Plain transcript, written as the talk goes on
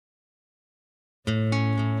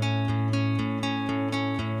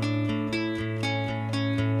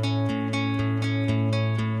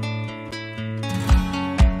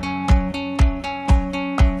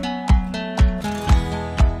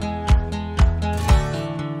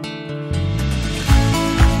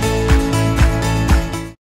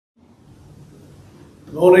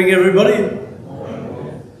Morning, everybody.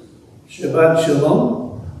 Shabbat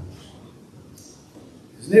Shalom.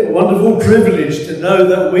 Isn't it a wonderful privilege to know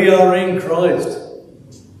that we are in Christ?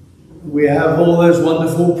 We have all those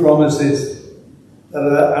wonderful promises that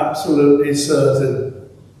are absolutely certain.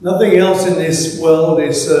 Nothing else in this world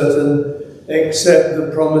is certain except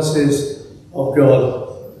the promises of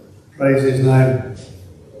God. Praise His name.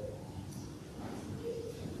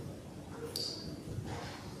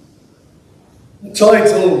 The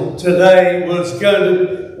title today is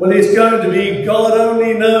going to be God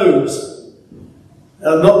Only Knows.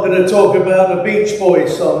 I'm not going to talk about a Beach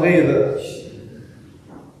Boys song either.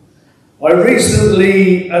 I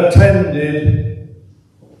recently attended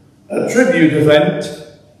a tribute event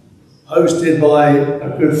hosted by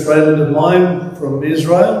a good friend of mine from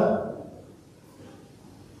Israel,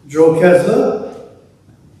 Joe Kessler,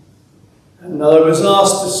 and I was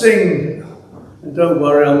asked to sing. And don't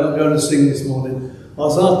worry, I'm not going to sing this morning. I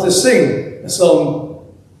was asked to sing a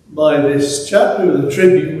song by this chap who the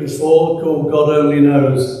tribute was for, called God Only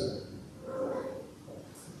Knows.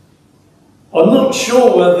 I'm not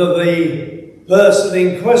sure whether the person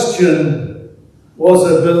in question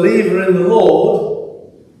was a believer in the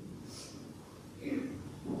Lord,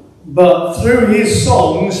 but through his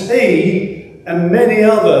songs, he and many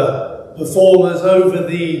other performers over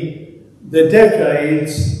the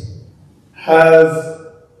decades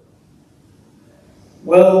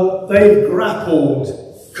they've grappled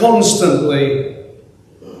constantly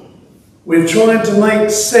with trying to make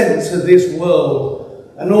sense of this world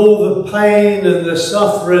and all the pain and the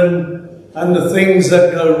suffering and the things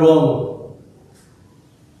that go wrong.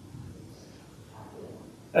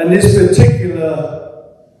 And this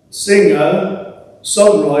particular singer,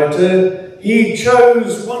 songwriter, he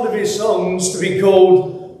chose one of his songs to be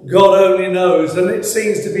called God Only Knows, and it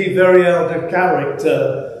seems to be very out of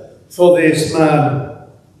character for this man.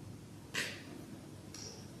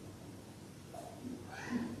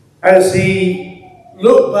 As he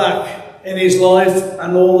looked back in his life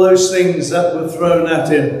and all those things that were thrown at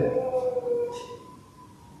him,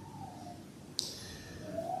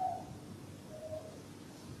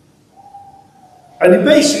 and he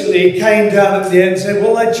basically came down at the end and said,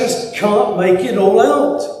 well, I just can't make it all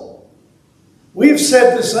out. We've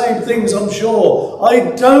said the same things, I'm sure.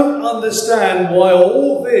 I don't understand why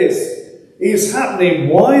all this is happening.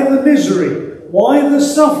 Why the misery? Why the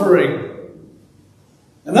suffering?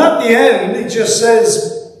 And at the end, it just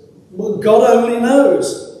says, well, God only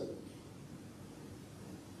knows.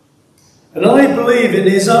 And I believe in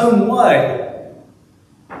his own way,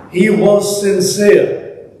 he was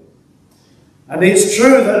sincere. And it's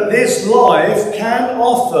true that this life can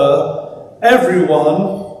offer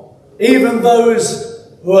everyone, even those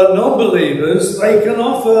who are non-believers, they can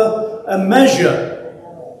offer a measure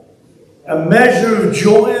of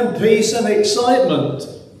joy and peace and excitement,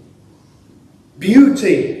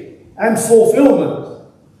 beauty and fulfillment.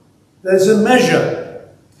 There's a measure.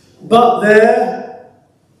 But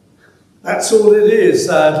that's all it is,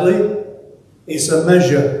 sadly. It's a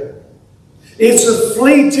measure. It's a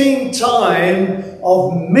fleeting time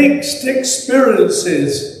of mixed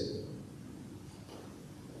experiences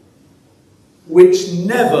which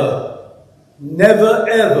never,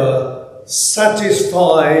 ever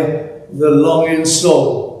satisfy the longing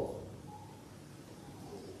soul.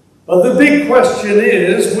 But the big question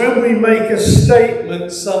is, when we make a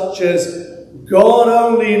statement such as, God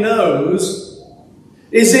only knows,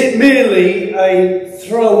 is it merely a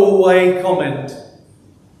throwaway comment?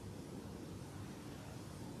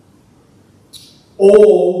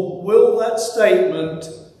 Or will that statement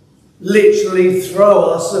literally throw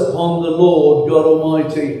us upon the Lord God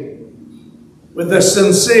Almighty with a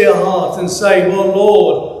sincere heart and say, well,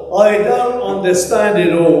 Lord, I don't understand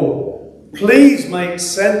it all. Please make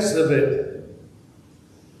sense of it.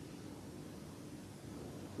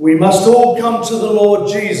 We must all come to the Lord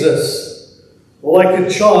Jesus like a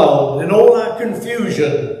child in all our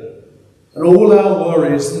confusion and all our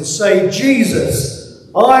worries and say, Jesus,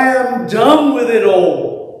 I am done with it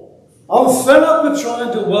all. I'm fed up with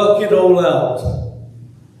trying to work it all out.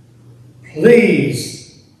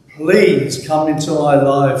 Please, please come into my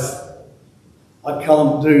life. I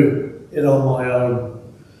can't do it on my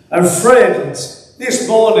own. And friends, this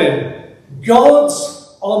morning,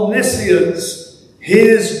 God's omniscience,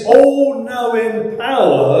 his all-knowing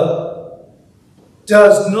power,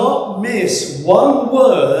 does not miss one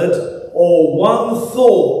word or one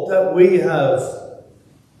thought that we have.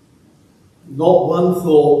 Not one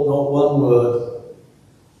thought, not one word.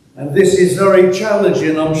 And this is very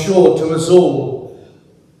challenging, I'm sure, to us all.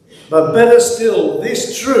 But better still,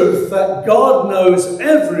 this truth that God knows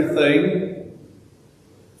everything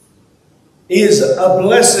is a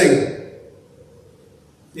blessing.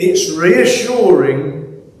 It's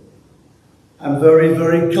reassuring and very,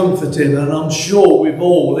 very comforting, and I'm sure we've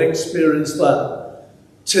all experienced that.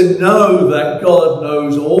 To know that God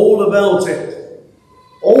knows all about it.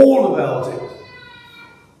 All about it.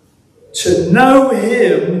 To know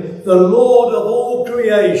Him, the Lord of all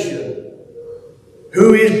creation,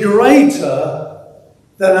 who is greater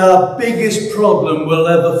than our biggest problem we'll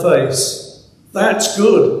ever face. That's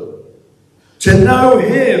good. To know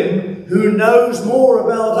Him who knows more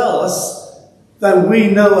about us than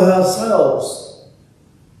we know ourselves.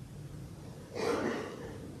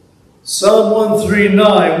 Psalm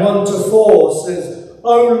 139, 1-4 says,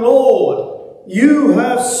 O Lord, you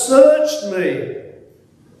have searched me,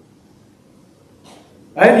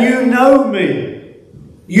 and you know me.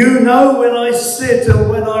 You know when I sit and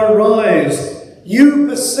when I rise. You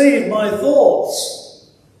perceive my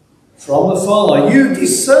thoughts from afar. You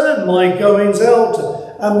discern my goings out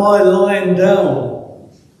and my lying down.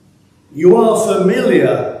 You are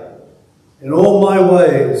familiar in all my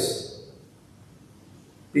ways.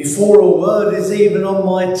 Before a word is even on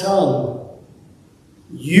my tongue,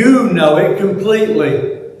 you know it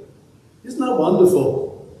completely. Isn't that wonderful?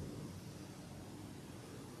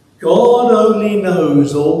 God only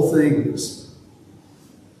knows all things.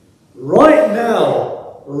 Right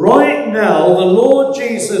now, the Lord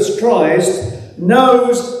Jesus Christ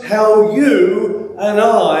knows how you and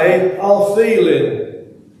I are feeling.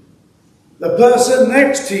 The person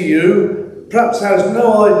next to you perhaps has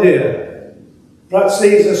no idea. Perhaps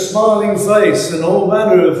sees a smiling face and all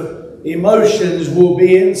manner of emotions will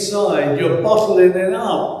be inside. You're bottling it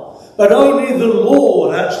up. But only the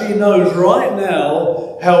Lord actually knows right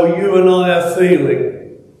now how you and I are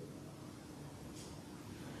feeling.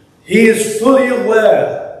 He is fully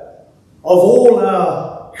aware of all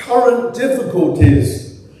our current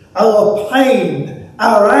difficulties, our pain,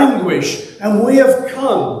 our anguish, and we have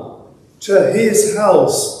come to His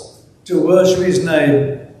house to worship His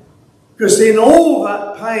name. Because in all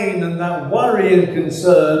that pain and that worry and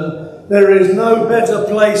concern, there is no better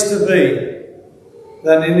place to be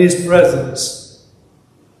than in His presence.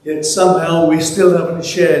 Yet somehow we still haven't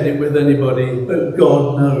shared it with anybody, but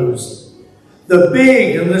God knows. The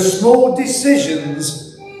big and the small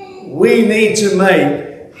decisions we need to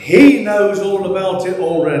make, He knows all about it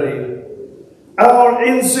already. Our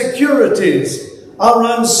insecurities,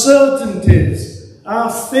 our uncertainties,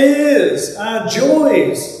 our fears, our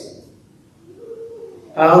joys,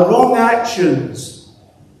 our wrong actions,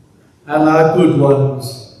 and our good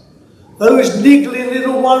ones. Those niggling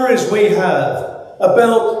little worries we have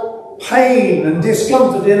about pain and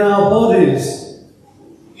discomfort in our bodies.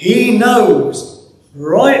 He knows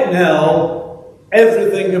right now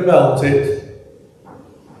everything about it.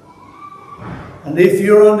 And if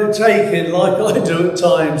you're undertaking, like I do at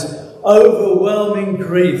times, overwhelming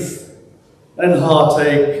grief and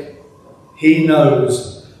heartache, He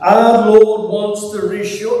knows. Our Lord wants to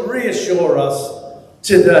reassure us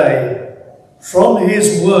today from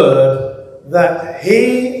His word that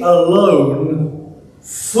He alone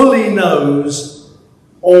fully knows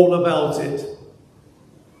all about it.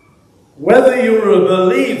 Whether you're a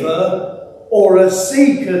believer or a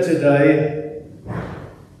seeker today,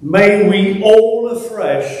 may we all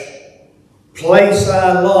afresh place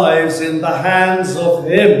our lives in the hands of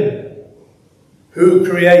Him who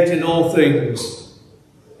created all things,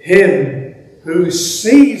 Him who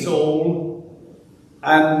sees all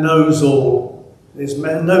and knows all. There's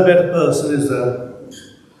no better person, is there?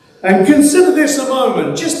 And consider this a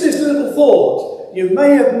moment, just this little thought. You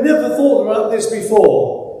may have never thought about this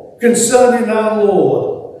before, concerning our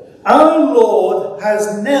Lord. Our Lord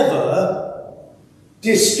has never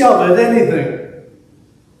discovered anything.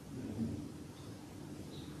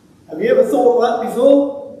 Have you ever thought of that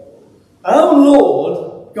before? Our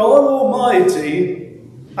Lord, God Almighty,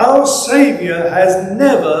 our Saviour, has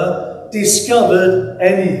never discovered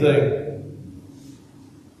anything.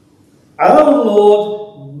 Our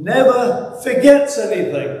Lord never forgets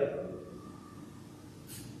anything.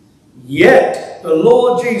 Yet, the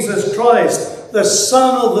Lord Jesus Christ, the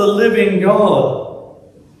Son of the living God,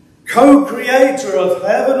 co-creator of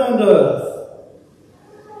heaven and earth,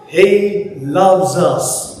 He loves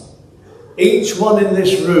us. Each one in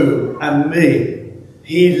this room and me.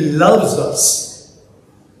 He loves us.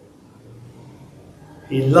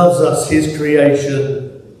 He loves us, His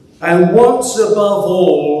creation, and wants above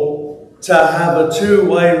all to have a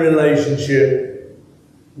two-way relationship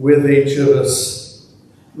with each of us.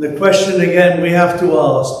 The question again we have to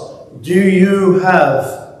ask, do you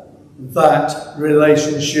have that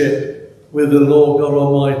relationship with the Lord God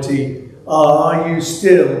Almighty? Are you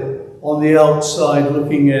still on the outside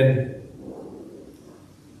looking in.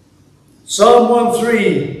 Psalm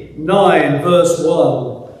 139, verse 1.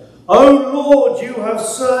 O Lord, you have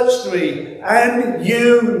searched me, and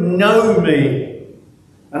you know me.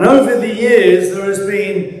 And over the years, there has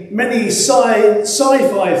been many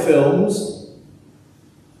sci-fi films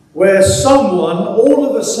where someone, all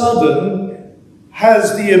of a sudden,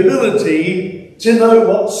 has the ability to know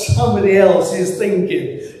what somebody else is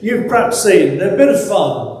thinking. You've perhaps seen, they're a bit of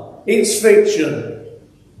fun. It's fiction.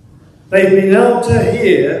 They've been able to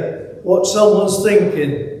hear what someone's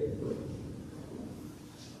thinking.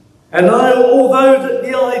 And although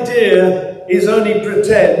the idea is only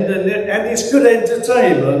pretend and it's good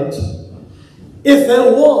entertainment, if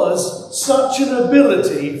there was such an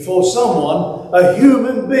ability for someone, a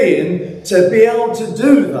human being, to be able to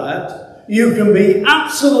do that, you can be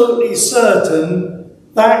absolutely certain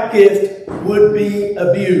that gift would be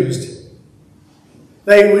abused.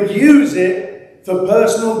 They would use it for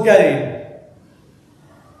personal gain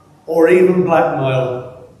or even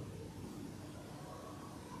blackmail.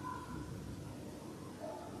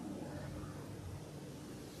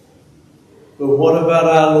 But what about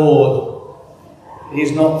our Lord?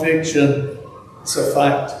 He's not fiction, it's a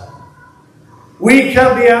fact. We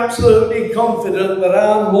can be absolutely confident that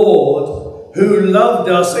our Lord, who loved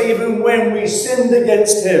us even when we sinned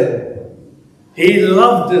against him, he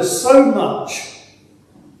loved us so much,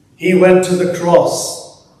 he went to the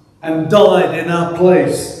cross and died in our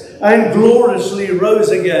place and gloriously rose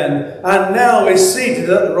again and now is seated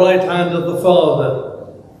at the right hand of the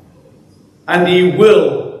Father. And he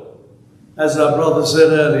will, as our brother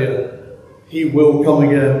said earlier, he will come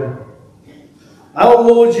again. Our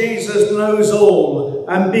Lord Jesus knows all,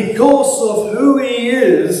 and because of who he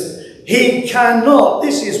is, he cannot,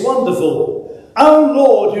 this is wonderful, our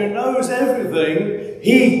Lord who knows everything,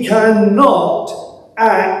 he cannot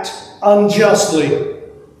act unjustly.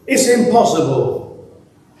 It's impossible.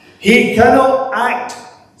 He cannot act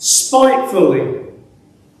spitefully.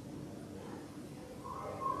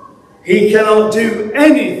 He cannot do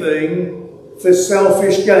anything for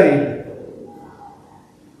selfish gain.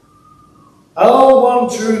 Our one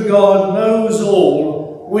true God knows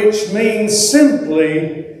all, which means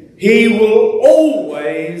simply he will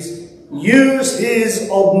always use his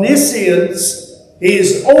omniscience,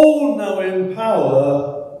 his all-knowing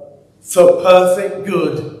power for perfect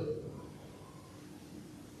good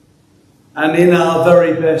and in our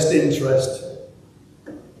very best interest.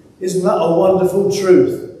 Isn't that a wonderful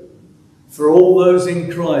truth for all those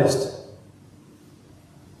in Christ?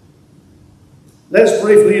 Let's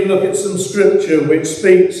briefly look at some scripture which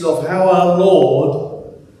speaks of how our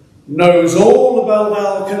Lord knows all about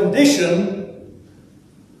our condition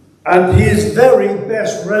and his very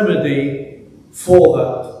best remedy for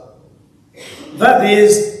that. That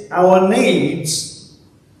is our needs,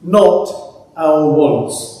 not our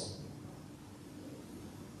wants.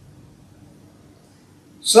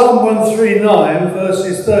 Psalm 139,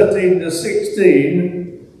 verses 13 to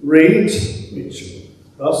 16 reads, which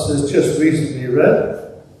us has just recently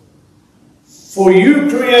read, For you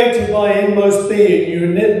created my inmost being, you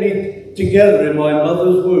knit me together in my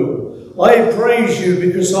mother's womb. I praise you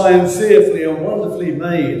because I am fearfully and wonderfully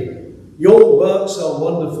made. Your works are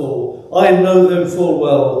wonderful. I know them full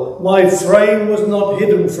well. My frame was not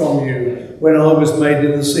hidden from you when I was made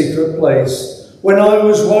in the secret place, when I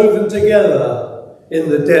was woven together in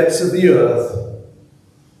the depths of the earth.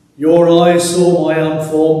 Your eyes saw my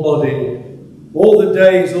unformed body. All the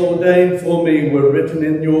days ordained for me were written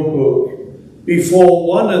in your book, before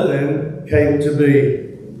one of them came to be.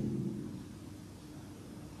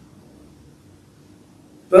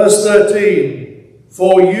 Verse 13,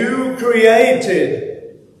 For you created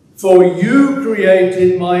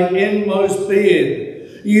my inmost being.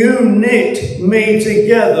 You knit me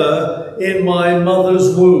together in my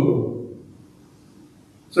mother's womb.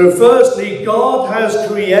 So firstly, God has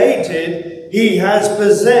created, he has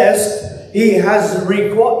possessed, he has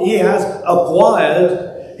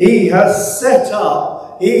acquired, he has set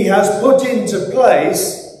up, he has put into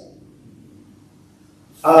place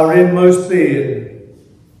our inmost being,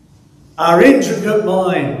 our intricate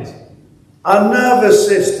mind, our nervous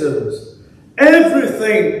systems,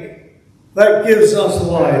 everything that gives us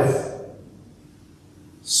life,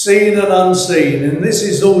 seen and unseen. And this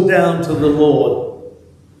is all down to the Lord,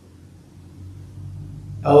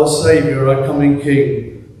 our Saviour, our coming King.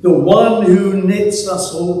 The one who knits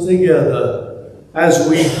us all together as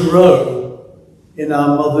we grow in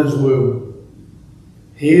our mother's womb.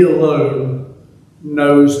 He alone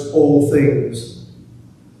knows all things.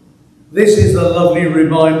 This is a lovely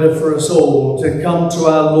reminder for us all to come to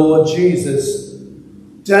our Lord Jesus,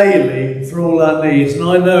 daily for all our needs. And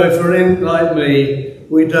I know if we're in like me,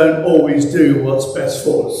 we don't always do what's best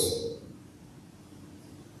for us.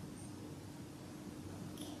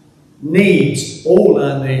 Needs, all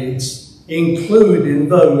our needs, including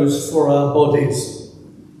those for our bodies.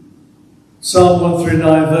 Psalm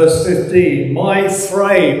 139 verse 15, my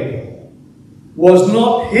frame was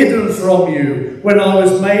not hidden from you when I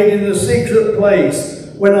was made in the secret place,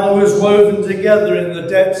 when I was woven together in the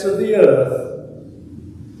depths of the earth.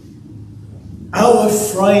 Our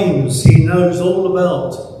frames he knows all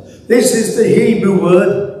about. This is the Hebrew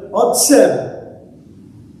word otsem.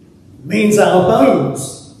 It means our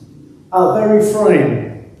bones, our very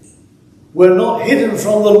frame. We're not hidden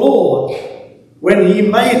from the Lord when he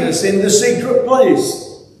made us in the secret place.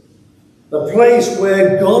 The place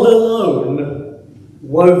where God alone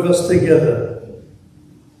wove us together.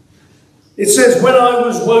 It says, when I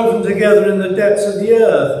was woven together in the depths of the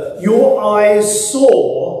earth, your eyes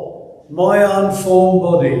saw my unformed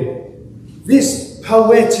body. This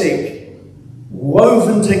poetic,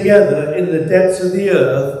 woven together in the depths of the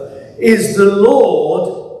earth, is the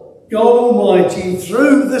Lord God Almighty,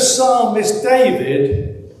 through the psalmist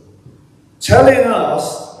David, telling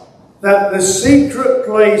us that the secret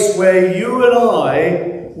place where you and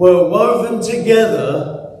I were woven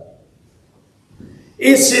together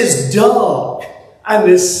is as dark and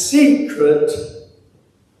as secret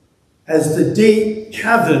as the deep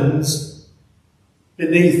caverns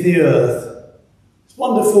beneath the earth. It's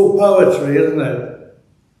wonderful poetry, isn't it?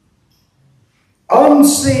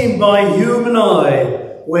 Unseen by human eye,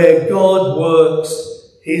 where God works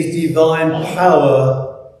his divine power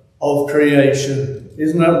of creation.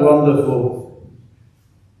 Isn't that wonderful?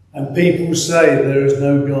 And people say there is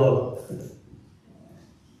no God.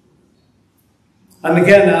 And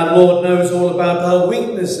again, our Lord knows all about our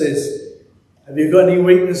weaknesses. Have you got any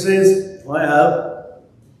weaknesses? I have.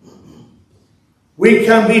 We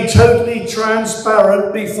can be totally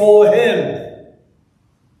transparent before him,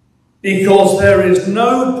 because there is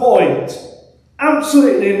no point,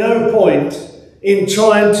 absolutely no point, in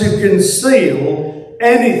trying to conceal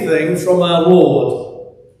anything from our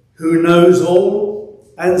Lord, who knows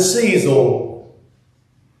all and sees all.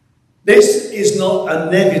 This is not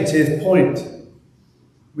a negative point.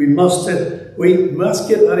 We must get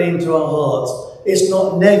that into our hearts. It's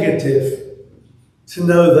not negative to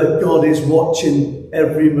know that God is watching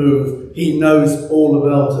every move. He knows all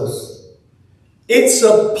about us. It's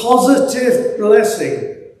a positive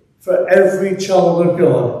blessing for every child of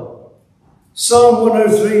God. Psalm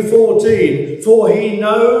 103:14, for he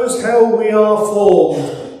knows how we are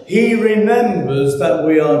formed. He remembers that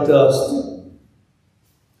we are dust.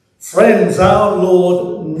 Friends, our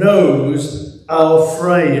Lord knows our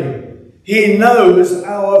frame. He knows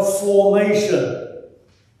our formation.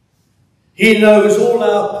 He knows all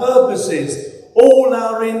our purposes, all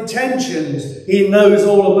our intentions. He knows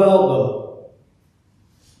all about them.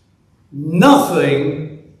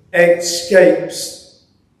 Nothing escapes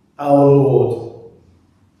our Lord.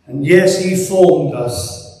 And yes, he formed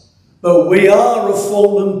us, but we are a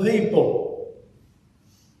fallen people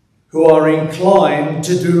who are inclined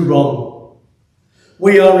to do wrong.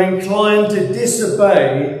 We are inclined to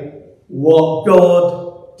disobey what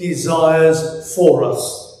God desires for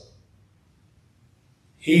us.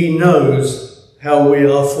 He knows how we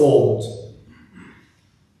are formed.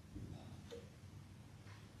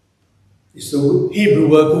 It's the Hebrew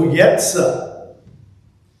word called yetzer.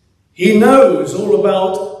 He knows all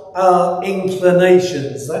about our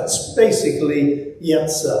inclinations. That's basically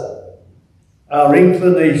yetzer. Our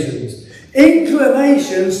inclinations.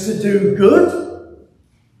 Inclinations to do good,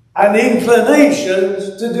 and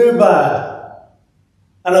inclinations to do bad.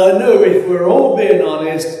 And I know if we're all being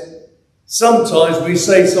honest, sometimes we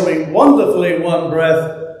say something wonderful in one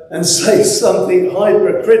breath and say something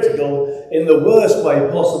hypercritical in the worst way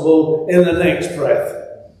possible in the next breath.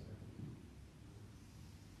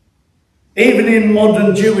 Even in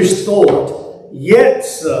modern Jewish thought,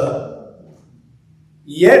 yetzer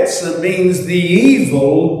means the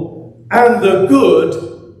evil and the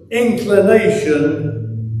good inclination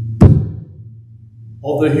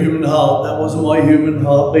of the human heart. That wasn't my human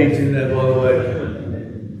heart beating there, by the way.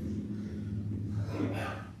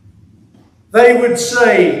 They would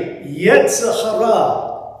say yetzer hara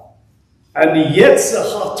and yetzer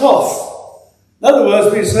hatov. In other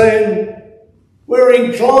words, we're saying we're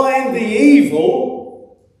inclined the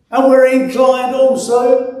evil and we're inclined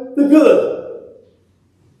also the good.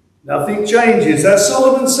 Nothing changes. As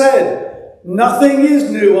Solomon said, nothing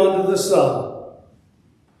is new under the sun.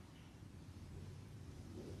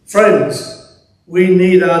 Friends, we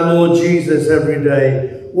need our Lord Jesus every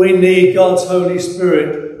day. we need God's Holy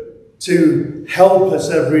Spirit to help us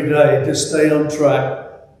every day to stay on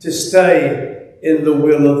track, to stay in the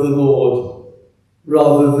will of the Lord,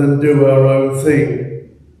 rather than do our own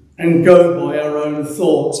thing and go by our own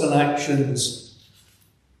thoughts and actions.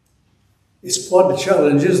 It's quite a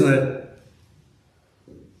challenge, isn't it?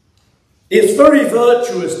 It's very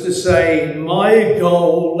virtuous to say, my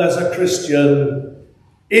goal as a Christian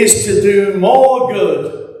is to do more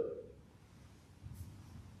good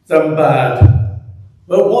than bad.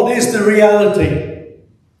 But what is the reality?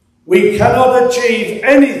 We cannot achieve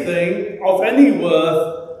anything of any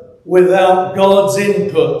worth without God's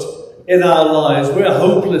input in our lives. We're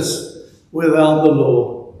hopeless without the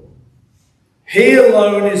Lord. He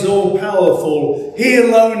alone is all powerful. He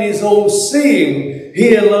alone is all seeing.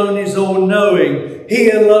 He alone is all knowing. He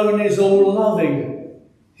alone is all loving.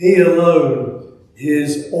 He alone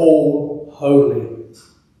is all holy.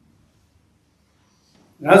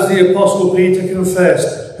 As the Apostle Peter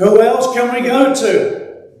confessed, who else can we go to?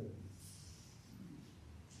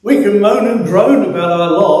 We can moan and groan about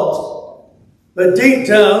our lot, but deep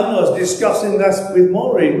down, I was discussing that with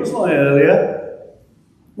Maureen, wasn't I, earlier?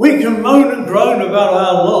 We can moan and groan about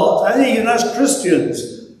our lot, and even as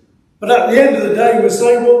Christians. But at the end of the day, we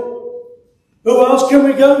say, well, who else can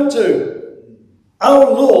we go to? Our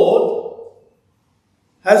Lord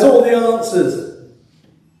has all the answers.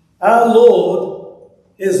 Our Lord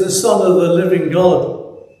is the Son of the living God.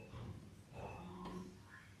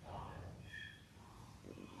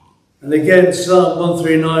 And again, Psalm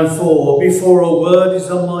 1394, before a word is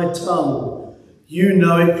on my tongue, you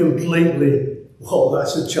know it completely. Well,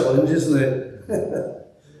 that's a challenge, isn't it?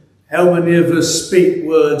 How many of us speak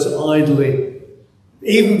words idly?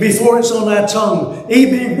 Even before it's on our tongue,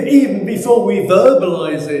 even before we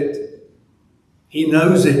verbalise it, he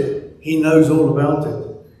knows it. He knows all about it.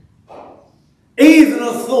 Even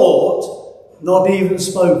a thought, not even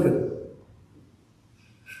spoken.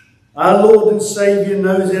 Our Lord and Saviour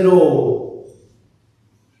knows it all.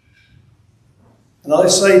 And I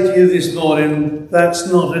say to you this morning, that's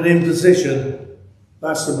not an imposition.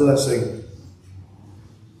 That's a blessing.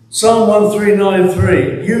 Psalm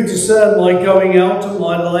 1393, you discern my going out and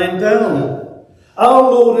my lying down. Our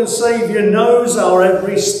Lord and Saviour knows our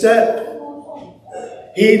every step.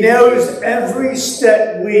 He knows every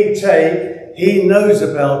step we take. He knows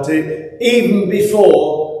about it even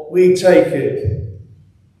before we take it.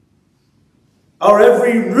 Our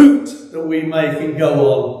every route that we make and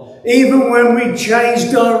go on, even when we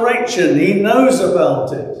change direction, he knows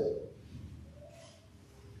about it.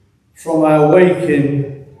 From our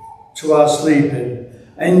waking to our sleeping.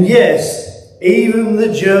 And yes, even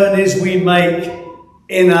the journeys we make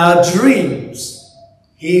in our dreams,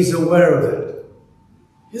 he's aware of it.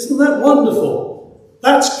 Isn't that wonderful?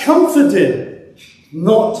 That's comforting,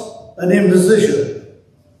 not an imposition.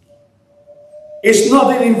 It's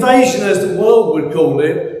not an invasion as the world would call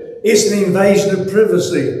it. It's an invasion of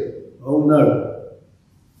privacy. Oh no.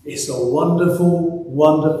 It's a wonderful,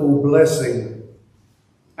 wonderful blessing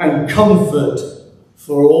and comfort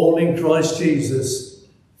for all in Christ Jesus,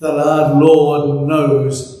 that our Lord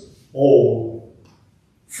knows all.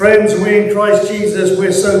 Friends, we in Christ Jesus,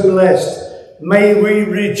 we're so blessed. May we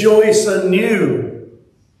rejoice anew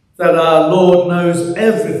that our Lord knows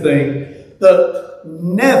everything, but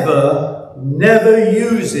never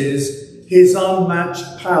uses his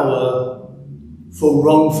unmatched power for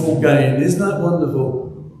wrongful gain. Isn't that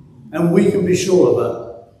wonderful? And we can be sure of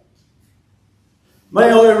that. May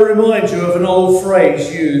I remind you of an old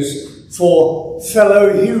phrase used for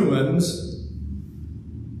fellow humans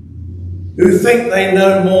who think they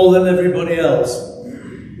know more than everybody else.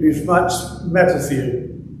 We've met a few.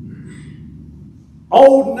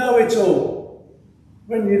 Old know-it-all.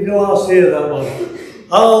 When did you last hear that one?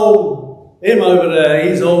 Oh, him over there,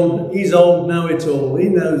 he's old know-it-all. He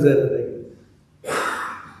knows everything.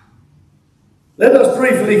 Let us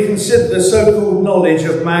briefly consider the so-called knowledge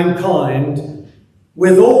of mankind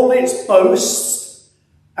with all its boasts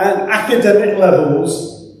and academic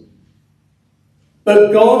levels.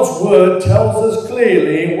 But God's word tells us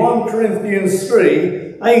clearly in 1 Corinthians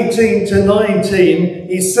 3, 18 to 19,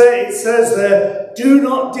 it says there, do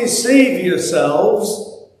not deceive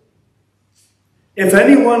yourselves. If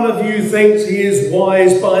any one of you thinks he is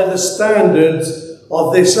wise by the standards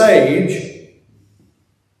of this age,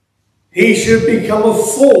 he should become a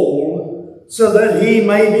fool so that he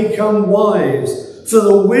may become wise. For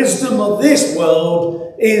the wisdom of this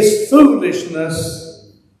world is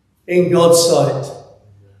foolishness in God's sight.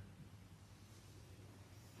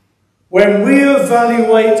 When we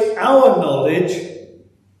evaluate our knowledge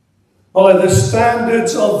by the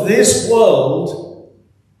standards of this world,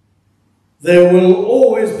 there will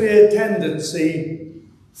always be a tendency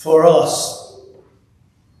for us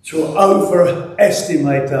to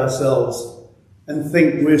overestimate ourselves and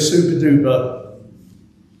think we're super duper.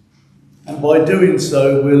 And by doing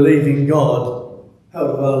so, we're leaving God out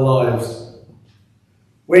of our lives.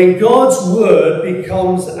 When God's word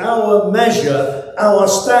becomes our measure, our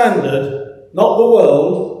standard, not the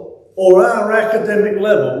world or our academic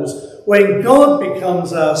levels, when God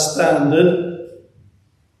becomes our standard,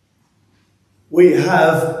 we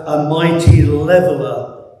have a mighty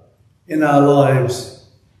leveler in our lives.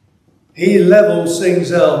 He levels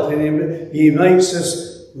things out and he makes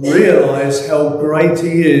us realize how great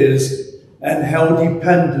he is and how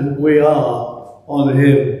dependent we are on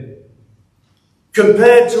him.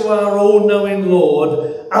 Compared to our all-knowing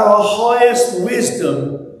Lord, our highest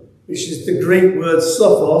wisdom, which is the Greek word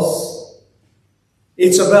sophos,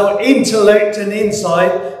 it's about intellect and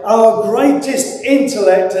insight. Our greatest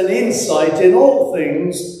intellect and insight in all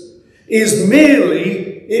things is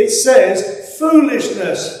merely, it says,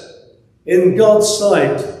 foolishness in God's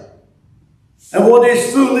sight. And what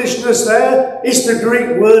is foolishness there? It's the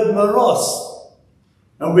Greek word moros.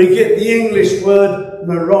 And we get the English word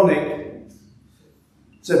moronic.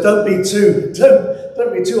 So don't be too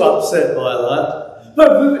upset by that.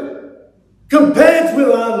 But compared with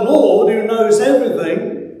our Lord, who knows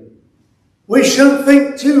everything, we shouldn't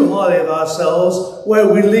think too highly of ourselves where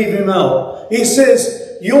we leave him out. He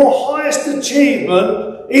says, your highest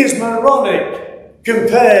achievement is moronic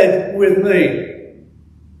compared with me.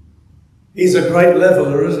 He's a great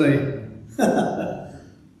leveler, isn't he?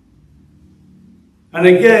 And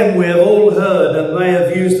again, we have all heard and may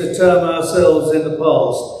have used the term ourselves in the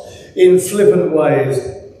past in flippant ways.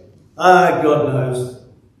 God knows.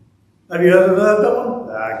 Have you ever heard that one?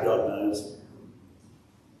 God knows.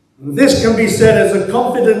 This can be said as a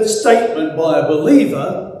confident statement by a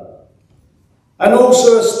believer and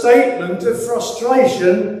also a statement of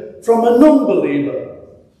frustration from a non-believer.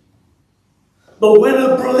 But when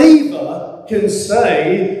a believer can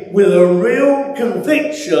say with a real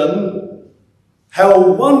conviction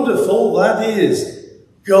how wonderful that is.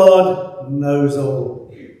 God knows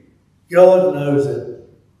all. God knows it.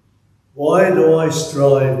 Why do I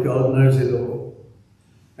strive? God knows it all.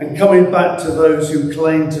 And coming back to those who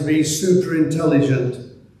claim to be super intelligent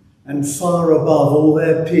and far above all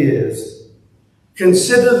their peers,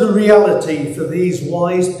 consider the reality for these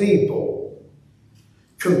wise people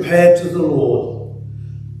compared to the Lord.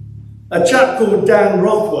 A chap called Dan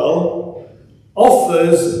Rockwell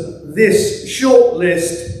offers this short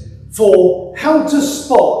list for how to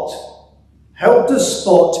spot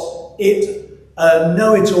a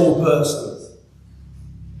know-it-all person.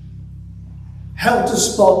 How to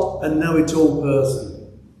spot a know-it-all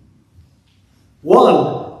person.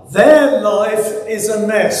 1, their life is a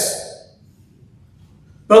mess,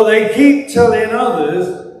 but they keep telling others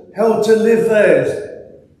how to live theirs.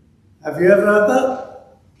 Have you ever had that?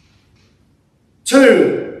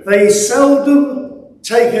 2, they seldom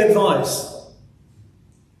take advice.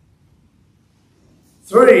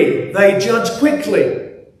 3, they judge quickly.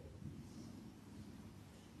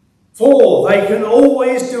 4, they can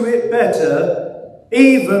always do it better,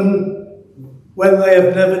 even when they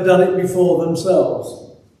have never done it before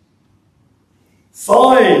themselves.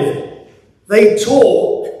 5, they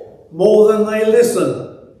talk more than they listen.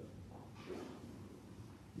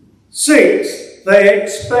 6, they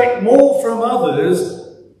expect more from others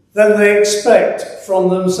than they expect from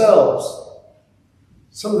themselves.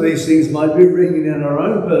 Some of these things might be ringing in our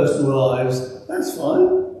own personal lives. That's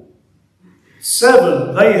fine.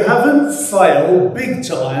 7, they haven't failed big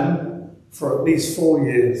time for at least 4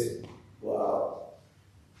 years. Wow.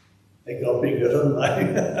 They got bigger,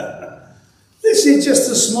 haven't they? This is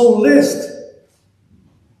just a small list.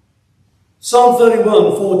 Psalm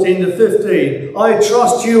 31, 14 to 15. I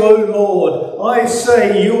trust you, O Lord. I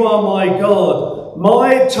say you are my God.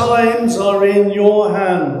 My times are in your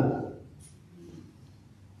hand.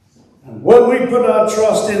 And when we put our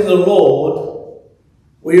trust in the Lord,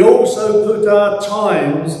 we also put our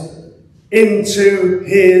times into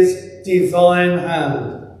his divine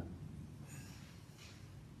hand.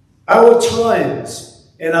 Our times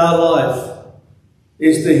in our life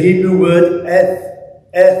is the Hebrew word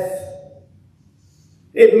eth.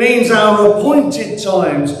 It means our appointed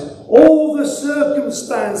times, all the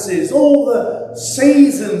circumstances, all the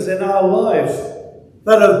seasons in our life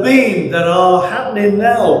that have been, that are happening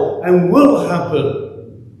now and will happen.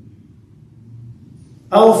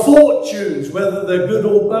 Our fortunes, whether they're good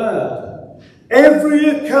or bad. Every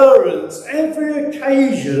occurrence, every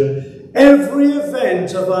occasion, every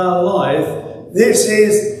event of our life, this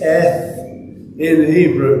is eth in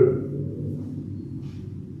Hebrew.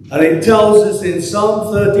 And it tells us in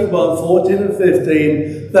Psalm 31, 14 and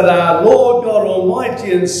 15, that our Lord God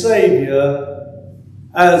Almighty and Saviour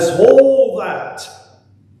has all that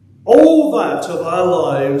of our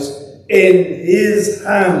lives in his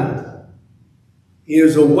hand. He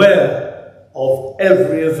is aware of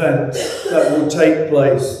every event that will take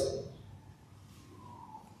place.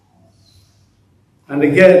 And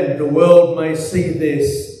again, the world may see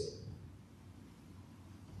this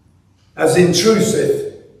as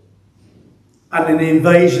intrusive and an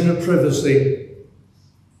invasion of privacy.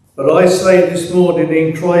 But I say this morning,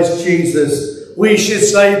 in Christ Jesus, we should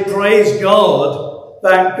say, praise God,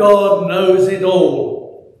 that God knows it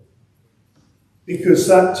all. Because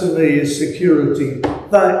that to me is security.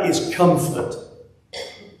 That is comfort.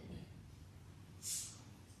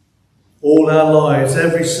 All our lives,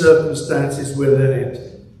 every circumstances within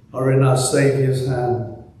it, are in our Saviour's hand.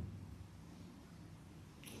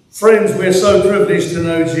 Friends, we're so privileged to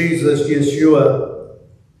know Jesus, Yeshua,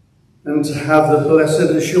 and to have the blessed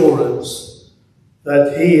assurance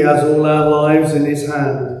that he has all our lives in his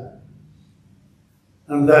hand,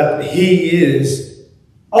 and that he is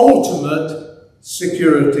ultimate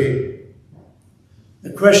security.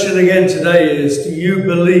 The question again today is, do you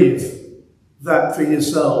believe that for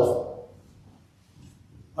yourself?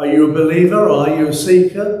 Are you a believer? Are you a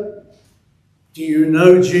seeker? Do you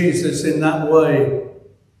know Jesus in that way,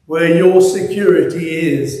 where your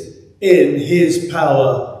security is in his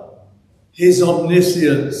power, his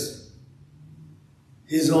omniscience,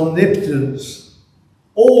 his omnipotence?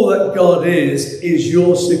 All that God is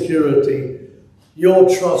your security. Your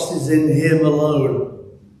trust is in him alone,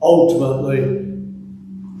 ultimately.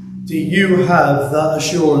 Do you have that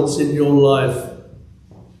assurance in your life?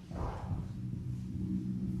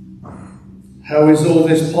 How is all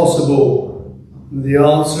this possible? And the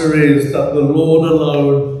answer is that the Lord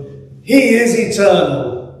alone, he is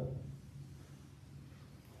eternal.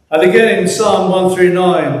 And again in Psalm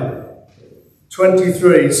 139,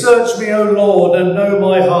 23, search me, O Lord, and know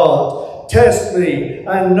my heart. Test me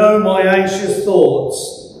and know my anxious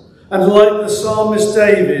thoughts. And like the psalmist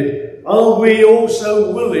David, are we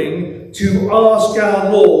also willing to ask our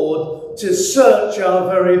Lord to search our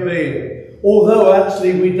very being? Although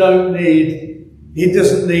actually we don't need, he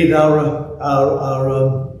doesn't need he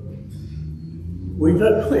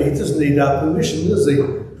doesn't need our permission, does he?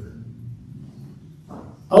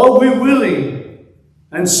 Are we willing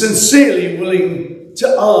and sincerely willing to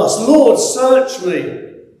ask, Lord, search me,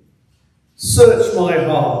 search my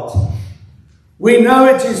heart? We know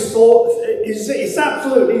it's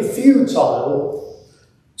absolutely futile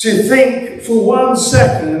to think for 1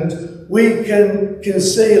 second we can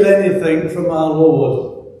conceal anything from our Lord.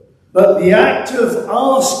 But the act of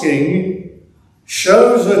asking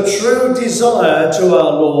shows a true desire to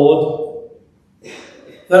our Lord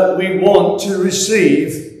that we want to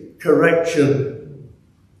receive correction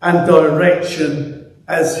and direction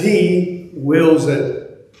as he wills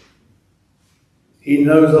it. He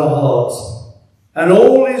knows our hearts, and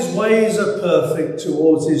all his ways are perfect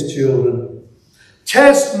towards his children.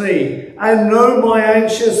 Test me and know my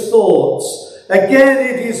anxious thoughts. Again,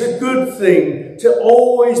 it is a good thing to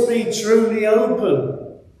always be truly open.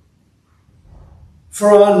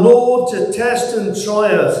 For our Lord to test and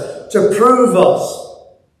try us, to prove us,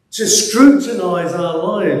 to scrutinize our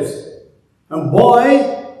lives. And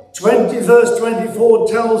why? Verse 24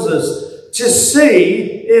 tells us, to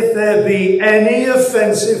see if there be any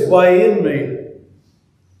offensive way in me,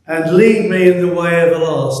 and lead me in the way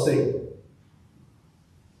everlasting.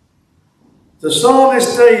 The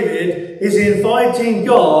psalmist David is inviting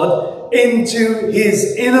God into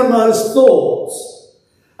his innermost thoughts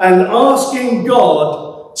and asking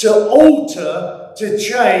God to alter, to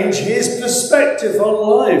change his perspective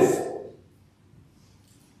on life.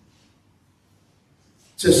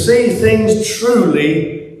 To see things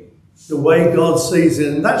truly the way God sees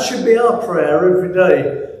it. And that should be our prayer every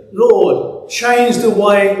day. Lord, change the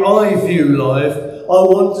way I view life. I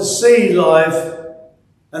want to see life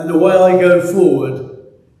and the way I go forward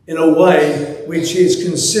in a way which is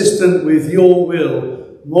consistent with your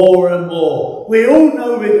will more and more. We all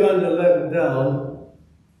know we're going to let him down,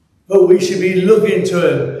 but we should be looking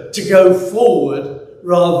to him to go forward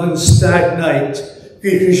rather than stagnate.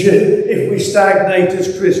 Because if we stagnate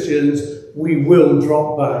as Christians, we will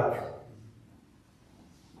drop back.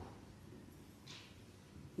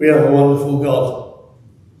 We have a wonderful God.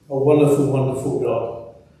 A wonderful, wonderful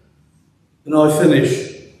God. And I finish.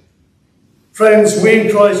 Friends, we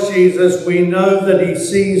in Christ Jesus, we know that he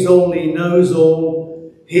sees all, he knows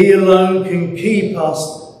all. He alone can keep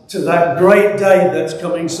us to that great day that's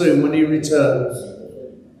coming soon when he returns.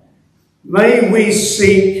 May we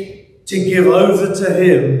seek to give over to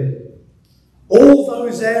him all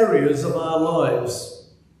those areas of our lives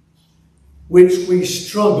which we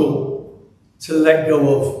struggle to let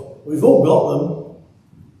go of. We've all got them.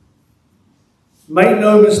 Make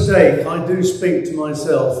no mistake, I do speak to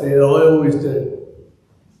myself here, I always do.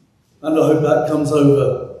 And I hope that comes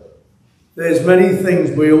over. There's many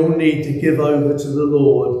things we all need to give over to the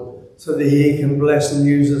Lord so that he can bless and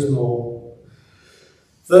use us more.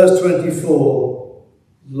 Verse 24,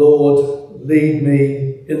 Lord, lead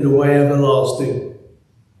me in the way everlasting.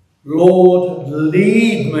 Lord,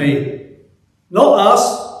 lead me. Not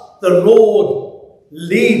us, the Lord,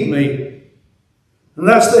 lead me. And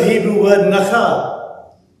that's the Hebrew word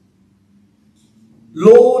nachar.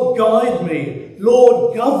 Lord, guide me.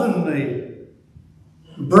 Lord, govern me.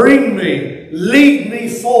 Bring me. Lead me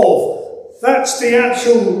forth. That's the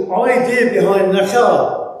actual idea behind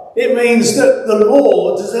nachar. It means that the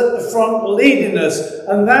Lord is at the front leading us.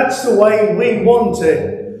 And that's the way we want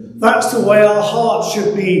it. That's the way our hearts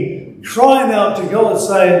should be, crying out to God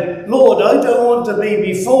saying, Lord, I don't want to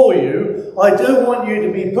be before you. I don't want you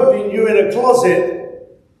to be putting you in a closet.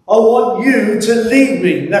 I want you to lead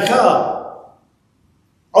me, nachar.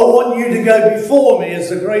 I want you to go before me as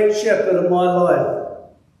the great shepherd of my life.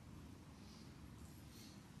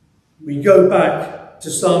 We go back to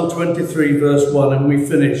Psalm 23 verse 1 and we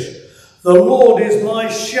finish. The Lord is my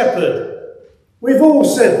shepherd. We've all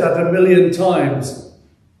said that a million times.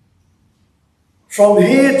 From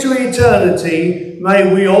here to eternity,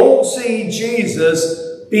 may we all see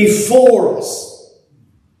Jesus before us.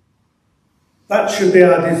 That should be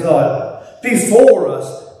our desire. Before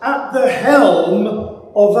us, at the helm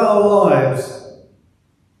of our lives.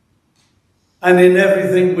 And in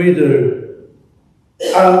everything we do.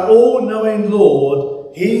 Our all-knowing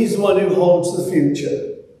Lord, he's the one who holds the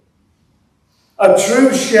future. A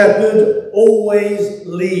true shepherd always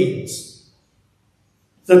leads.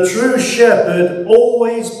 The true shepherd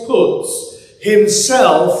always puts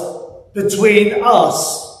himself between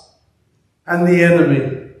us and the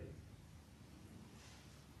enemy.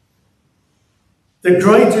 The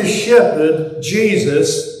greatest shepherd,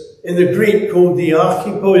 Jesus, in the Greek called the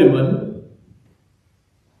archipoimen,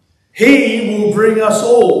 he will bring us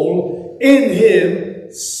all in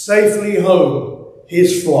him safely home,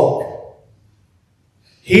 his flock.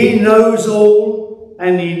 He knows all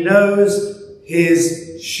and he knows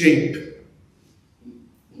his sheep.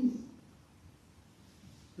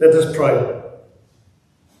 Let us pray.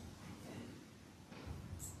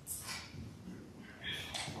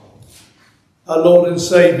 Our Lord and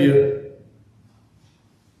Saviour,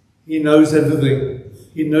 he knows everything.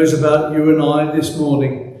 He knows about you and I this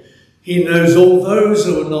morning. He knows all those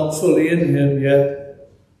who are not fully in him yet,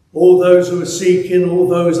 all those who are seeking, all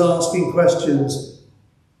those asking questions.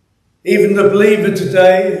 Even the believer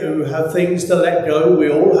today who have things to let go, we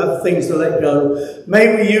all have things to let go.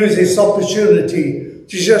 May we use this opportunity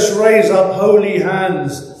to just raise up holy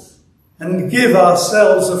hands and give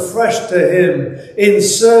ourselves afresh to him in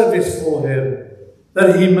service for him,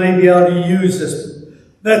 that he may be able to use us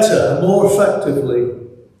better, more effectively.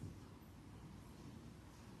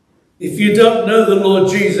 If you don't know the Lord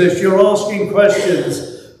Jesus, you're asking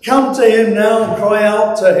questions, come to him now and cry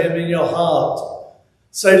out to him in your heart.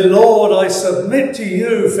 Say, Lord, I submit to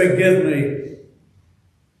you, forgive me.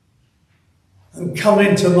 And come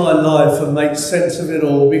into my life and make sense of it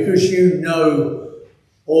all, because you know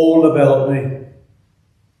all about me.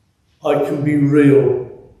 I can be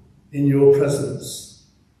real in your presence.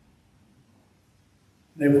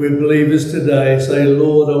 And if we're believers today, say,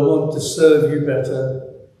 Lord, I want to serve you better.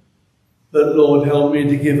 But Lord, help me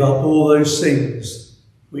to give up all those things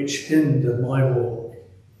which hinder my walk.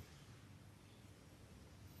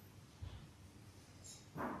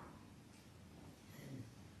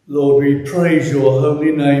 Lord, we praise your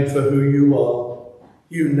holy name for who you are.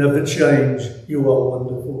 You never change. You are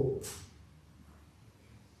wonderful.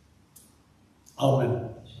 Amen.